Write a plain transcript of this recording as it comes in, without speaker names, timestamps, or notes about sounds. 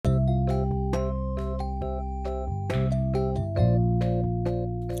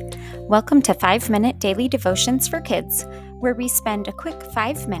Welcome to 5-Minute Daily Devotions for Kids, where we spend a quick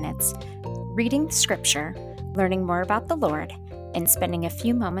 5 minutes reading Scripture, learning more about the Lord, and spending a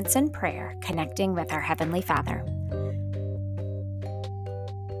few moments in prayer connecting with our Heavenly Father.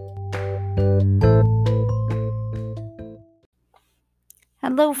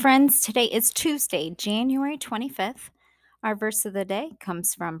 Hello, friends. Today is Tuesday, January 25th. Our verse of the day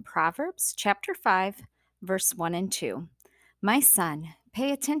comes from Proverbs chapter 5, verse 1 and 2. My son,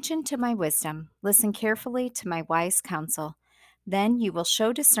 pay attention to my wisdom. Listen carefully to my wise counsel. Then you will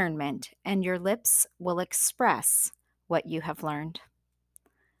show discernment, and your lips will express what you have learned.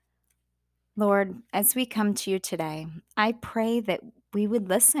 Lord, as we come to you today, I pray that we would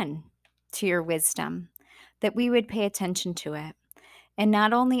listen to your wisdom, that we would pay attention to it. And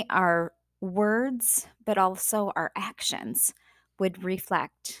not only our words, but also our actions would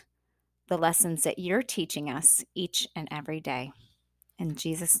reflect the lessons that you're teaching us each and every day. In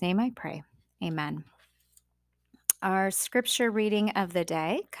Jesus' name I pray. Amen. Our scripture reading of the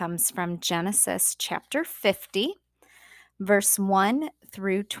day comes from Genesis chapter 50, verse 1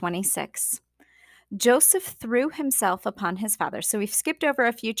 through 26. Joseph threw himself upon his father. So we've skipped over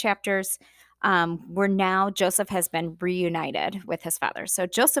a few chapters where now Joseph has been reunited with his father. So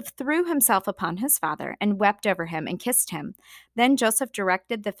Joseph threw himself upon his father and wept over him and kissed him. Then Joseph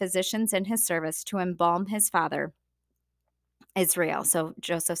directed the physicians in his service to embalm his father, Israel. So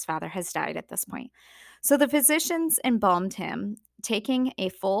Joseph's father has died at this point. So the physicians embalmed him, taking a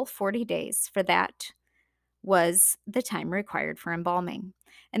full 40 days, for that was the time required for embalming.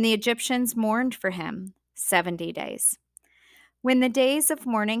 And the Egyptians mourned for him 70 days. When the days of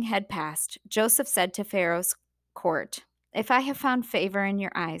mourning had passed, Joseph said to Pharaoh's court, "If I have found favor in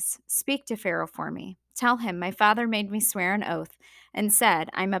your eyes, speak to Pharaoh for me. Tell him, my father made me swear an oath and said,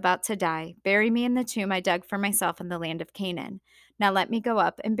 I'm about to die. Bury me in the tomb I dug for myself in the land of Canaan. Now let me go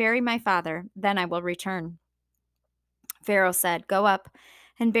up and bury my father, then I will return." Pharaoh said, "Go up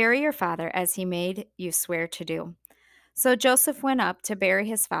and bury your father as he made you swear to do." So Joseph went up to bury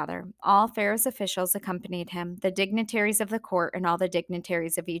his father. All Pharaoh's officials accompanied him, the dignitaries of the court and all the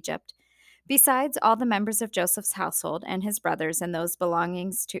dignitaries of Egypt. Besides all the members of Joseph's household and his brothers and those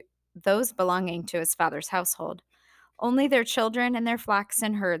belonging to his father's household. Only their children and their flocks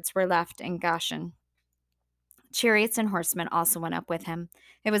and herds were left in Goshen. Chariots and horsemen also went up with him.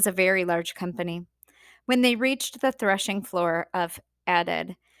 It was a very large company. When they reached the threshing floor of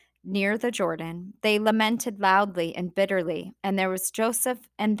Atad, near the Jordan, they lamented loudly and bitterly, and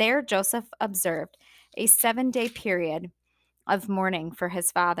there Joseph observed a 7-day period of mourning for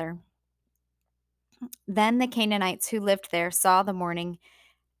his father. Then the Canaanites who lived there saw the mourning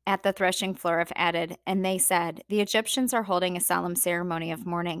at the threshing floor of Atad, and they said, "The Egyptians are holding a solemn ceremony of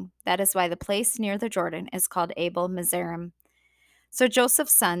mourning. That is why the place near the Jordan is called Abel Mizraim." So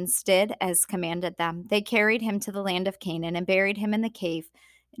Joseph's sons did as commanded them. They carried him to the land of Canaan and buried him in the cave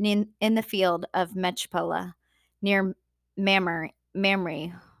in the field of Machpelah near Mamre,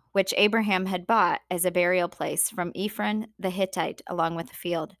 which Abraham had bought as a burial place from Ephron the Hittite along with the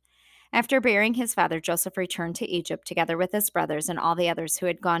field. After burying his father, Joseph returned to Egypt together with his brothers and all the others who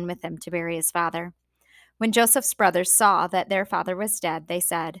had gone with him to bury his father. When Joseph's brothers saw that their father was dead, they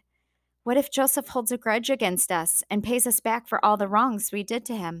said, "What if Joseph holds a grudge against us and pays us back for all the wrongs we did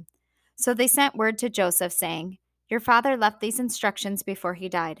to him?" So they sent word to Joseph, saying, "Your father left these instructions before he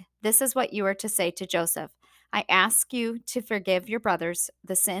died. This is what you are to say to Joseph. I ask you to forgive your brothers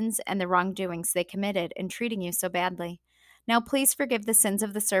the sins and the wrongdoings they committed in treating you so badly. Now please forgive the sins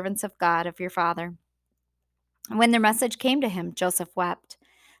of the servants of God of your father." When the message came to him, Joseph wept.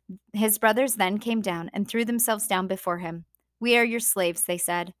 His brothers then came down and threw themselves down before him. "We are your slaves," they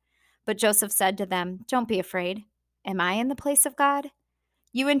said. But Joseph said to them, "Don't be afraid. Am I in the place of God?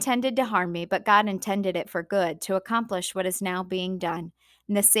 You intended to harm me, but God intended it for good, to accomplish what is now being done,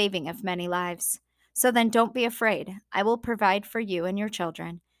 in the saving of many lives. So then don't be afraid. I will provide for you and your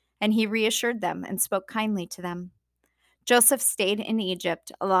children." And he reassured them and spoke kindly to them. Joseph stayed in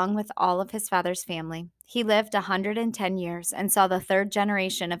Egypt along with all of his father's family. He lived 110 years and saw the third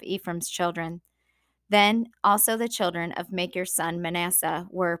generation of Ephraim's children. Then also the children of Machir's son Manasseh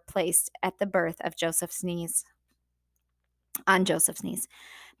were placed at the birth of Joseph's knees, on Joseph's knees.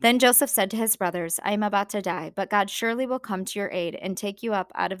 Then Joseph said to his brothers, "I am about to die, but God surely will come to your aid and take you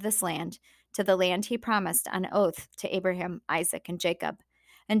up out of this land to the land he promised on oath to Abraham, Isaac, and Jacob."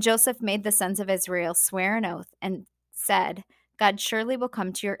 And Joseph made the sons of Israel swear an oath and said, "God surely will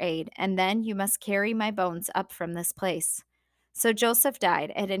come to your aid, and then you must carry my bones up from this place." So Joseph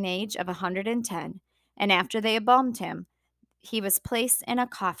died at an age of 110, and after they embalmed him, he was placed in a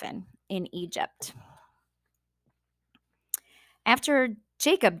coffin in Egypt. After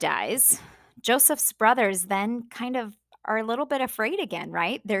Jacob dies. Joseph's brothers then kind of are a little bit afraid again,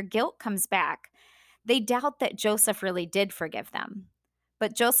 right? Their guilt comes back. They doubt that Joseph really did forgive them.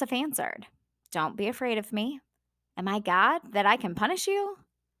 But Joseph answered, "Don't be afraid of me. Am I God that I can punish you?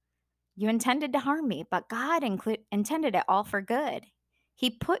 You intended to harm me, but God intended it all for good. He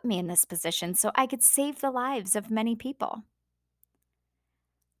put me in this position so I could save the lives of many people."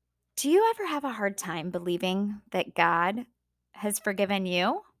 Do you ever have a hard time believing that God has forgiven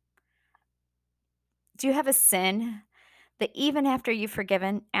you? Do you have a sin that even after you've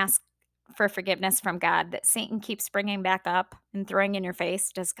forgiven, ask for forgiveness from God, that Satan keeps bringing back up and throwing in your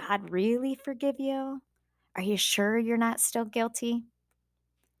face? Does God really forgive you? Are you sure you're not still guilty?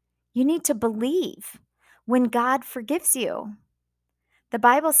 You need to believe when God forgives you. The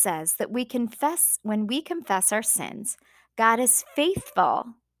Bible says that when we confess our sins, God is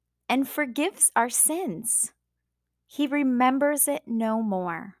faithful and forgives our sins. He remembers it no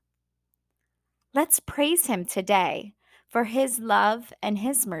more. Let's praise him today for his love and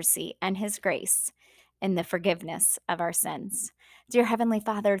his mercy and his grace in the forgiveness of our sins. Dear Heavenly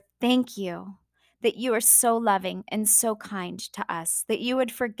Father, thank you that you are so loving and so kind to us, that you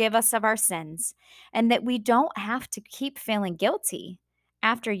would forgive us of our sins, and that we don't have to keep feeling guilty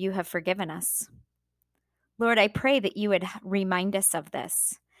after you have forgiven us. Lord, I pray that you would remind us of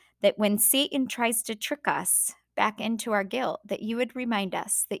this, that when Satan tries to trick us back into our guilt, that you would remind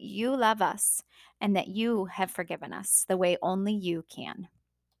us that you love us and that you have forgiven us the way only you can.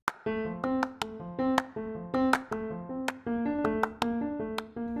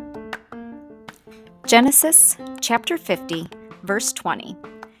 Genesis chapter 50, verse 20.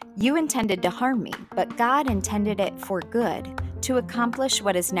 You intended to harm me, but God intended it for good, to accomplish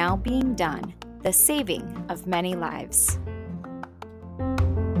what is now being done, the saving of many lives.